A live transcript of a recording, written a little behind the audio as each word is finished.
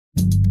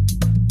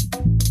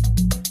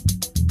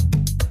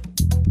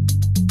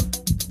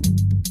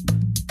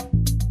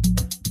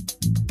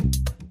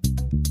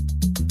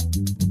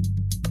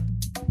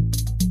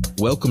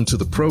Welcome to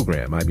the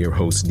program. I'm your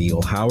host,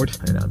 Neil Howard,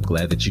 and I'm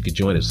glad that you could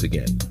join us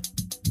again.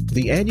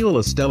 The annual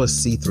Astellas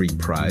C3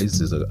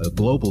 Prize is a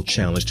global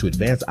challenge to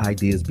advance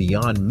ideas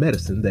beyond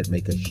medicine that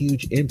make a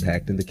huge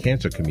impact in the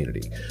cancer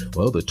community.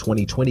 Well, the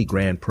 2020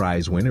 Grand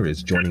Prize winner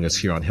is joining us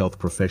here on Health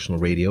Professional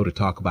Radio to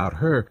talk about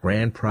her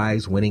Grand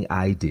Prize winning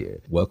idea.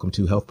 Welcome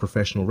to Health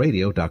Professional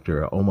Radio,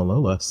 Dr.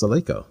 Omolola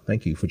Saleko.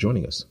 Thank you for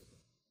joining us.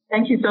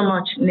 Thank you so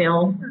much,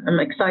 Neil. I'm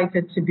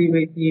excited to be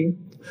with you.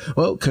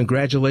 Well,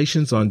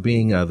 congratulations on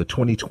being the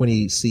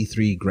 2020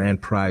 C3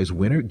 Grand Prize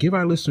winner. Give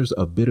our listeners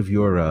a bit of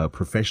your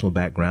professional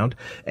background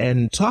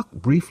and talk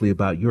briefly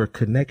about your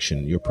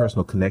connection, your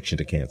personal connection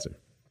to cancer.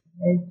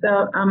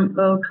 So I'm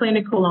a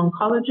clinical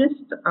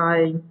oncologist.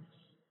 I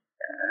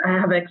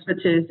have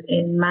expertise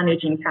in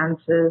managing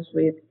cancers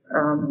with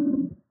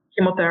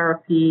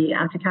chemotherapy,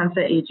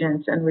 anti-cancer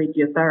agents, and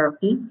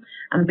radiotherapy.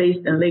 I'm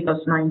based in Lagos,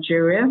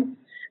 Nigeria.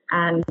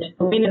 And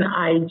the winning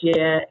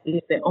idea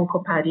is the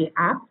Oncology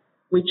app,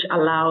 which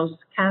allows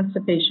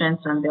cancer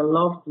patients and their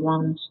loved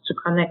ones to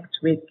connect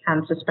with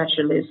cancer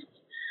specialists,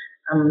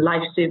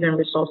 life-saving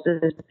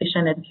resources,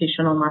 patient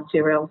educational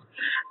materials.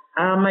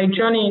 My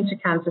journey into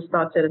cancer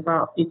started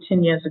about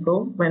 18 years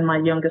ago when my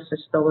younger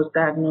sister was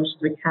diagnosed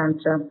with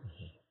cancer.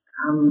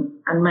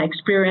 And my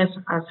experience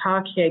as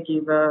her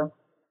caregiver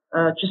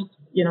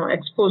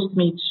exposed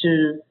me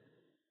to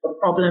the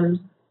problems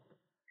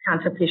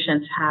cancer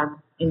patients have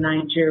in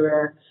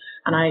Nigeria.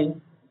 And I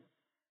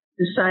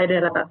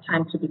decided at that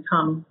time to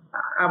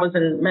I was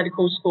in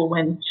medical school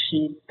when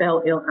she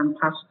fell ill and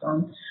passed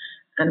on.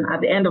 And at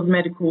the end of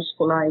medical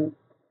school, I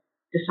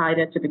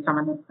decided to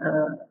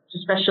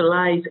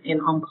specialize in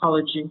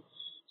oncology.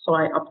 So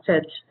I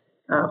opted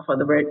for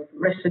the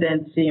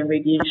residency in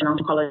radiation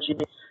oncology.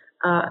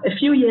 A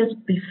few years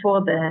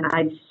before then,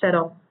 I set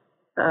up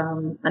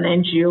an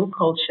NGO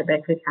called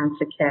Shebeke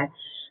Cancer Care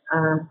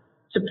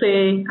to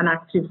play an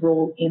active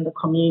role in the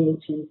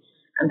community.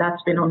 And that's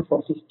been on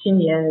for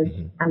 15 years.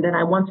 Mm-hmm. And then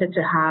I wanted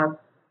to have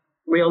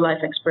real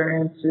life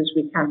experiences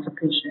with cancer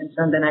patients.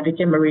 And then I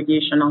became a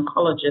radiation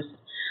oncologist.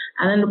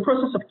 And in the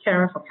process of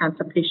caring for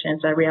cancer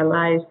patients, I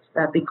realized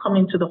that they come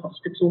into the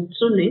hospital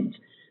too late.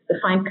 They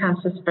find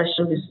cancer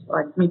specialists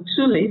like me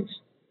too late.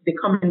 They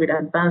come in with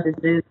advanced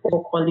disease,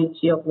 poor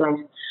quality of life.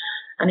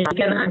 And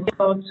again, I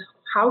thought,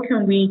 how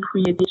can we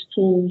create these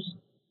tools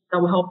that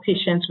will help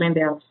patients when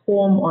they are at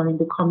home or in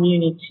the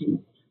community?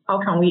 How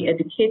can we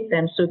educate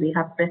them so they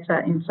have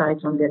better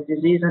insights on their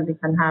disease and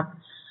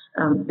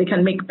they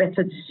can make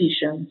better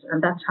decisions?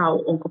 And that's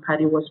how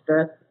Oncology was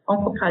birthed.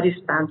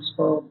 Oncology stands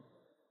for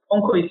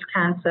Onco is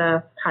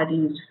cancer,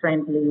 Paddy is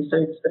friendly. So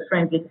it's the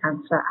Friendly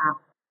Cancer app.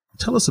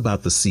 Tell us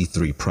about the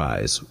C3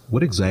 Prize.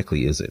 What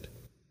exactly is it?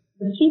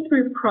 The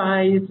C3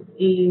 Prize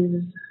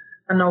is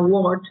an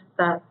award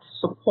that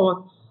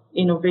supports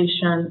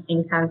innovation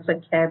in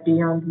cancer care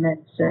beyond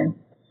medicine.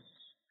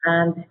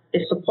 And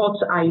it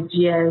supports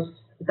ideas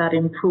that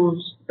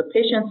improves the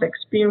patient's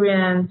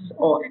experience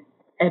or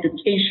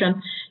education.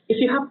 If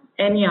you have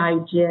any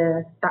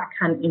idea that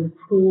can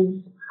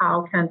improve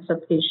how cancer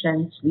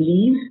patients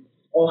live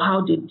or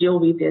how they deal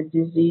with their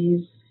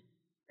disease,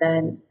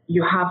 then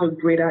you have a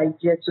great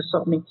idea to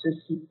submit to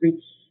C3.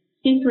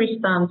 C3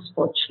 stands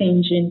for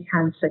Changing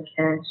Cancer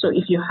Care. So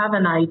if you have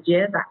an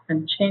idea that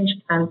can change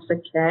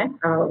cancer care,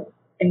 I'll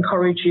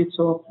encourage you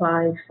to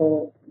apply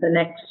for the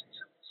next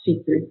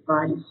C3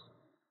 Prize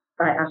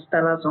by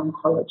Astellas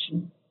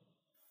Oncology.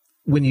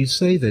 When you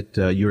say that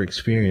your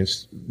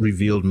experience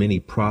revealed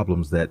many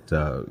problems that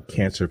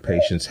cancer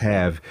patients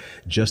have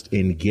just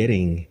in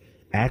getting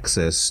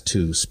access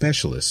to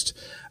specialists,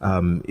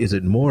 is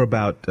it more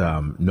about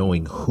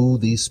knowing who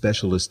these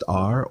specialists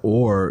are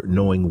or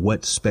knowing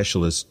what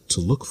specialists to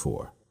look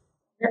for?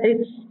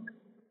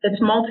 It's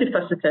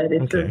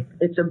multifaceted. Okay.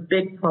 It's a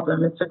big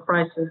problem. It's a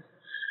crisis.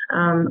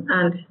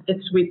 And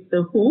it's with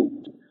the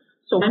who.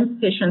 So when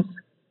patients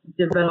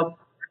develop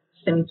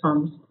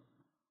symptoms,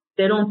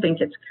 they don't think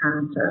it's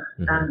cancer.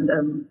 Mm-hmm.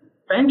 And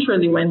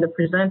eventually when they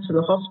present to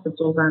the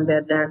hospitals and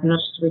they're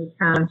diagnosed with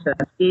cancer,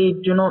 they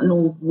do not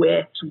know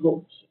where to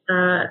go.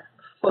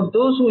 For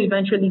those who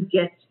eventually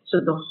get to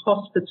the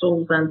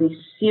hospitals and they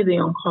see the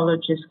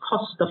oncologist,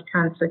 cost of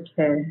cancer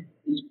care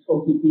is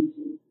prohibitive.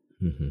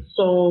 Mm-hmm.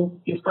 So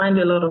you find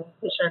a lot of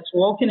patients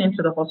walking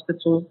into the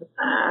hospitals,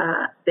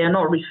 they're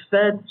not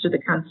referred to the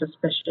cancer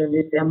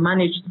specialist, they're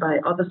managed by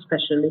other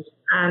specialists,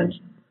 and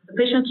the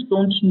patients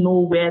don't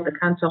know where the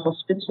cancer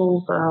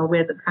hospitals are,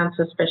 where the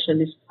cancer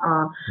specialists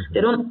are.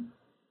 Mm-hmm.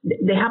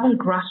 They haven't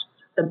grasped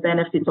the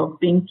benefit of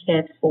being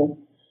cared for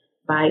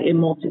by a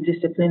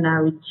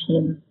multidisciplinary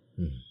team.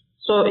 Mm-hmm.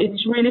 So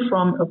it's really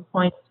from a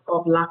point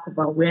of lack of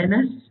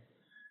awareness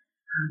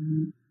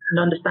and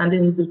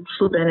understanding the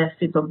true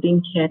benefits of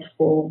being cared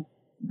for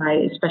by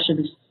a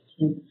specialist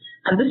team.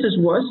 And this is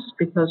worse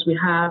because we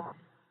have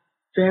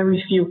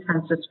very few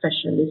cancer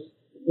specialists.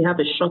 We have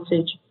a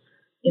shortage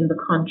in the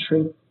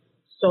country.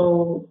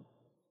 So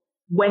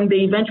when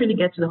they eventually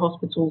get to the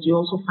hospitals, you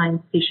also find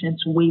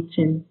patients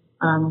waiting,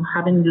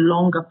 having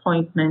long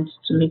appointments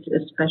to meet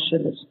a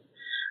specialist.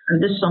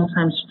 And this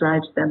sometimes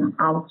drives them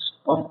out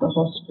of the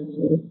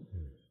hospital.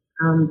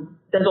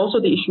 There's also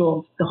the issue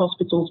of the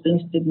hospitals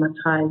being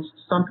stigmatized.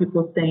 Some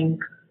people think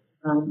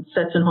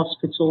certain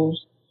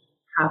hospitals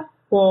have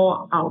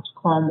poor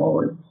outcome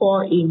or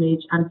poor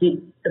image, and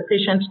the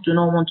patients do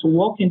not want to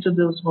walk into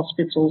those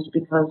hospitals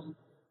because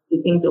they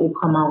think they will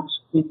come out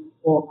with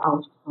poor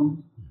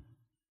outcomes.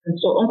 And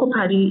so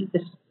Oncopady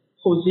is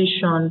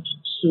positioned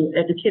to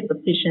educate the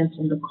patients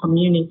in the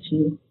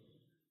community,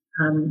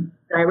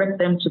 direct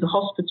them to the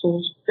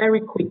hospitals very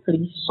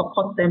quickly,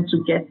 support them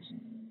to get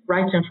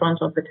right in front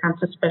of the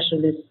cancer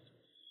specialist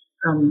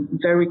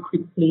very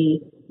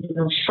quickly,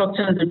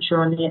 shorten the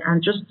journey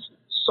and just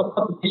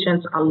support the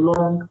patients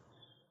along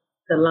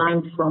the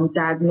line from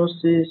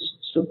diagnosis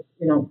to,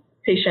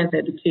 patient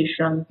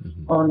education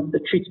on the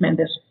treatment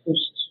they're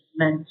supposed to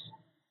commence.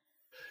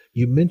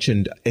 You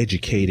mentioned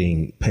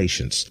educating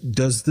patients.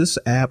 Does this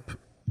app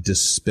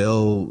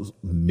dispel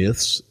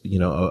myths,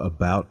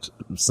 about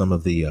some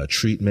of the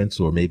treatments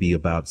or maybe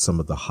about some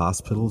of the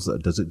hospitals?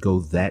 Does it go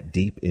that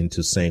deep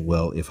into saying,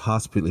 well,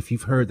 if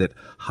you've heard that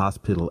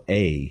hospital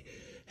A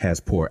has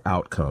poor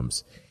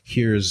outcomes,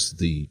 here's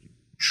the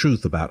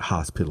truth about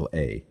hospital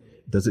A.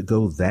 Does it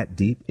go that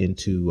deep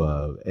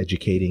into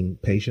educating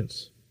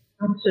patients?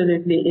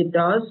 Absolutely, it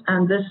does.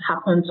 And this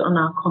happens on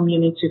our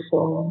community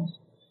forums.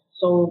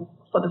 So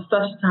for the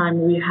first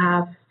time, we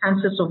have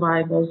cancer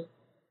survivors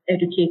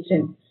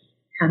educating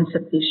cancer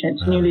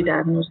patients, newly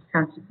diagnosed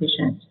cancer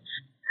patients.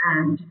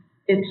 And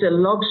it's a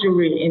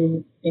luxury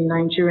in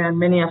Nigeria and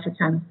many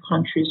African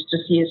countries to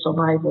see a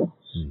survivor,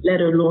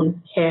 let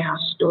alone hear her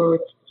story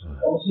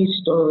or his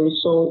story.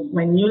 So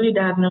when newly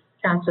diagnosed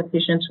cancer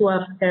patients who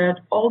have heard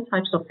all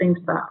types of things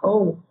that,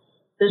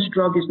 this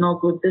drug is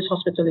not good, this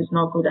hospital is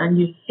not good, and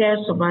you hear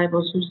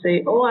survivors who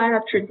say, I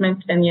had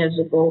treatment 10 years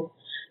ago,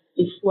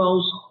 it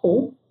fuels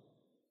hope,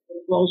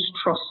 it fuels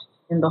trust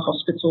in the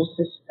hospital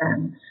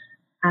system.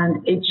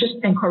 And it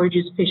just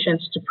encourages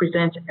patients to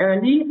present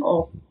early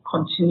or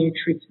continue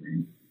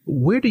treatment.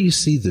 Where do you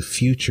see the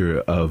future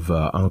of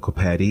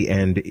Oncopady?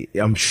 And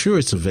I'm sure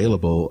it's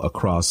available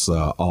across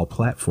all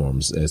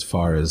platforms as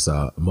far as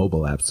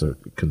mobile apps are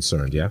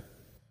concerned, yeah?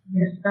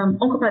 Yes,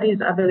 Oncopady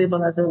is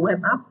available as a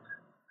web app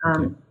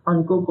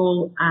on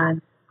Google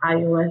and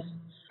iOS.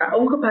 At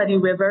Oncopady,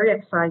 we're very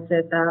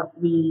excited that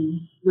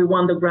we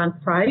won the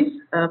grand prize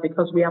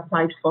because we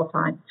applied four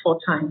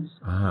times.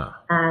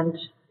 And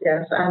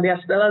yes, and the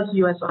Astellas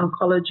US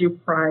Oncology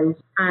Prize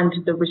and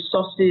the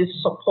resources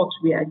support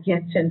we are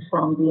getting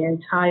from the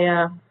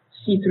entire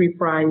C3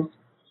 prize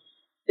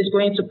is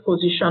going to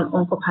position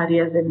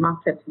Oncopady as a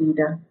market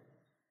leader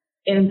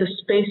in the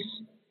space,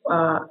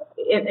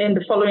 in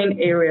the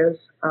following areas.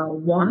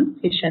 One,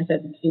 patient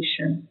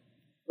education.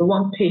 We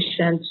want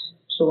patients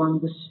to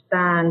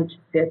understand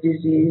their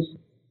disease,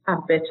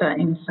 have better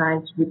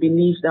insights. We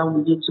believe that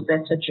will lead to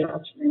better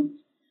judgment.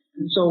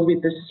 And so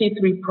with the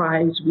C3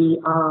 prize, we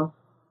are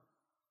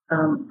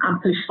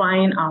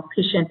amplifying our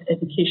patient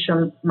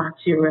education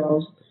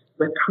materials.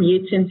 We're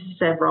creating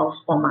several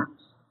formats,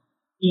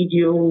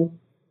 video,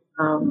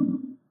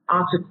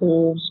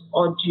 articles,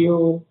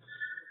 audio.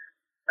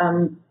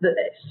 The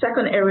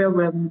second area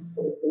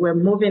we're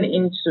moving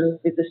into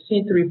with the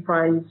C3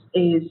 prize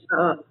is,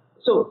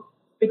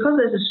 because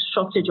there's a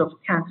shortage of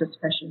cancer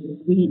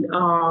specialists, we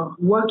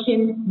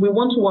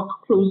want to work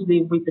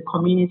closely with the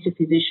community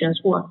physicians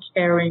who are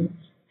caring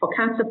for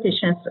cancer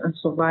patients and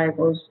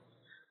survivors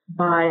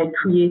by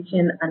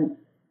creating an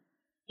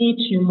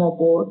e-tumor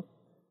board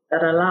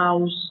that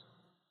allows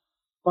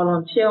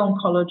volunteer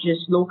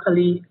oncologists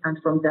locally and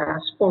from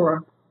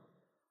diaspora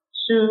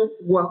to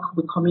work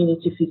with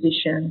community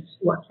physicians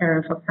who are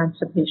caring for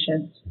cancer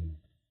patients.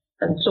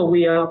 And so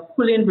we are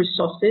pulling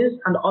resources,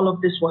 and all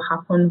of this will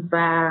happen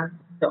via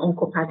the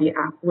Oncopady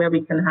app, where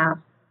we can have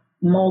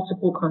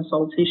multiple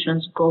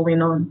consultations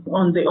going on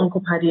the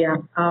Oncopady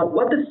app.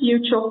 What the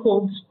future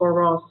holds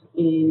for us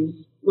is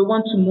we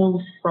want to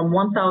move from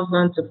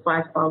 1,000 to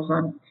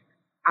 5,000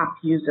 app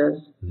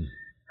users.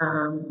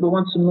 We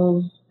want to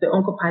move the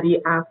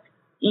Oncopady app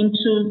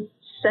into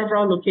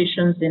several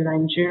locations in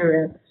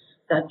Nigeria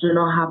that do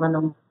not have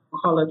an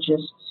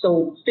oncologist.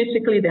 So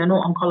physically, there are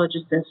no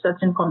oncologists in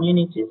certain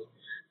communities.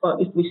 But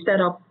if we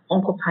set up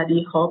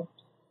Oncopady hubs,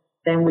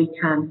 then we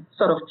can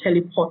sort of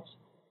teleport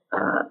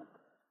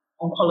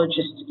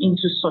oncologists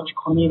into such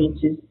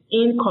communities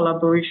in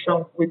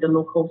collaboration with the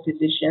local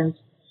physicians.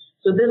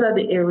 So these are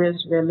the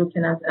areas we're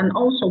looking at. And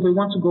also we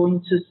want to go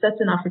into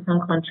certain African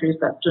countries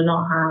that do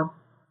not have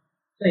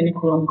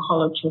clinical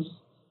oncologists.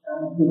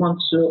 We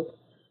want to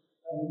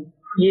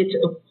create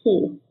a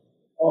pool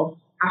of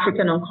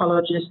African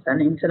oncologists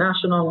and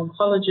international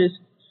oncologists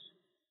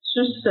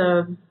to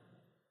serve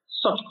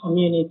such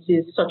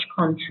communities, such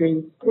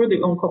countries through the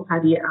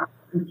Oncopady app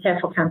and care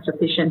for cancer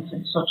patients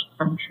in such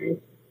countries.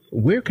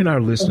 Where can our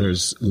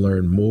listeners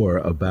learn more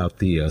about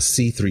the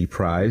C3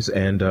 prize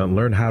and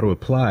learn how to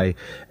apply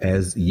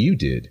as you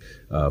did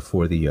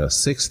for the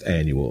 6th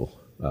annual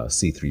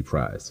C3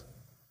 prize?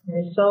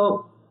 Okay,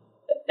 so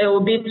it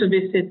will be to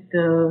visit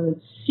the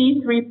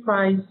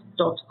C3prize.org.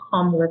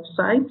 c3prize.com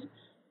website.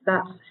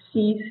 That's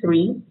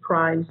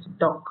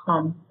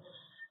c3prize.com.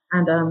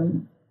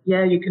 And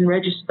you can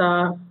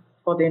register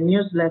for their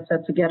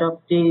newsletter to get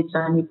updates,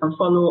 and you can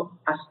follow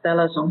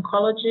Astellas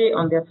Oncology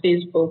on their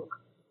Facebook,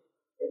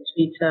 their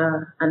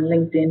Twitter, and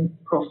LinkedIn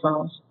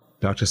profiles.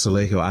 Dr.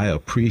 Salejo, I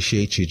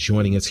appreciate you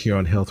joining us here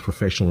on Health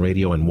Professional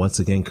Radio, and once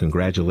again,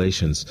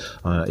 congratulations.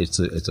 It's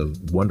a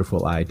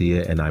wonderful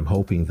idea, and I'm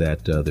hoping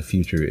that the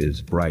future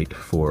is bright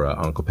for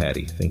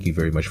Oncopathy. Thank you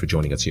very much for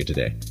joining us here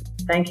today.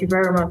 Thank you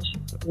very much,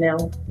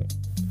 Neil.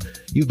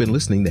 You've been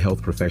listening to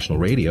Health Professional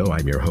Radio.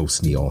 I'm your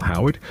host, Neil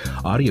Howard.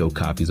 Audio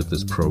copies of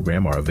this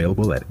program are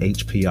available at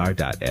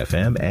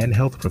hpr.fm and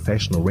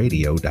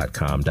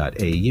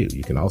healthprofessionalradio.com.au.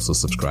 You can also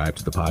subscribe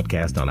to the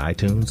podcast on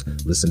iTunes,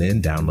 listen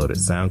in, download at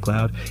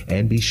SoundCloud,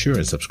 and be sure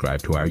and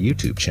subscribe to our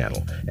YouTube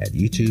channel at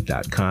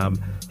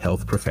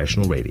youtube.com/Health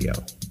Professional Radio.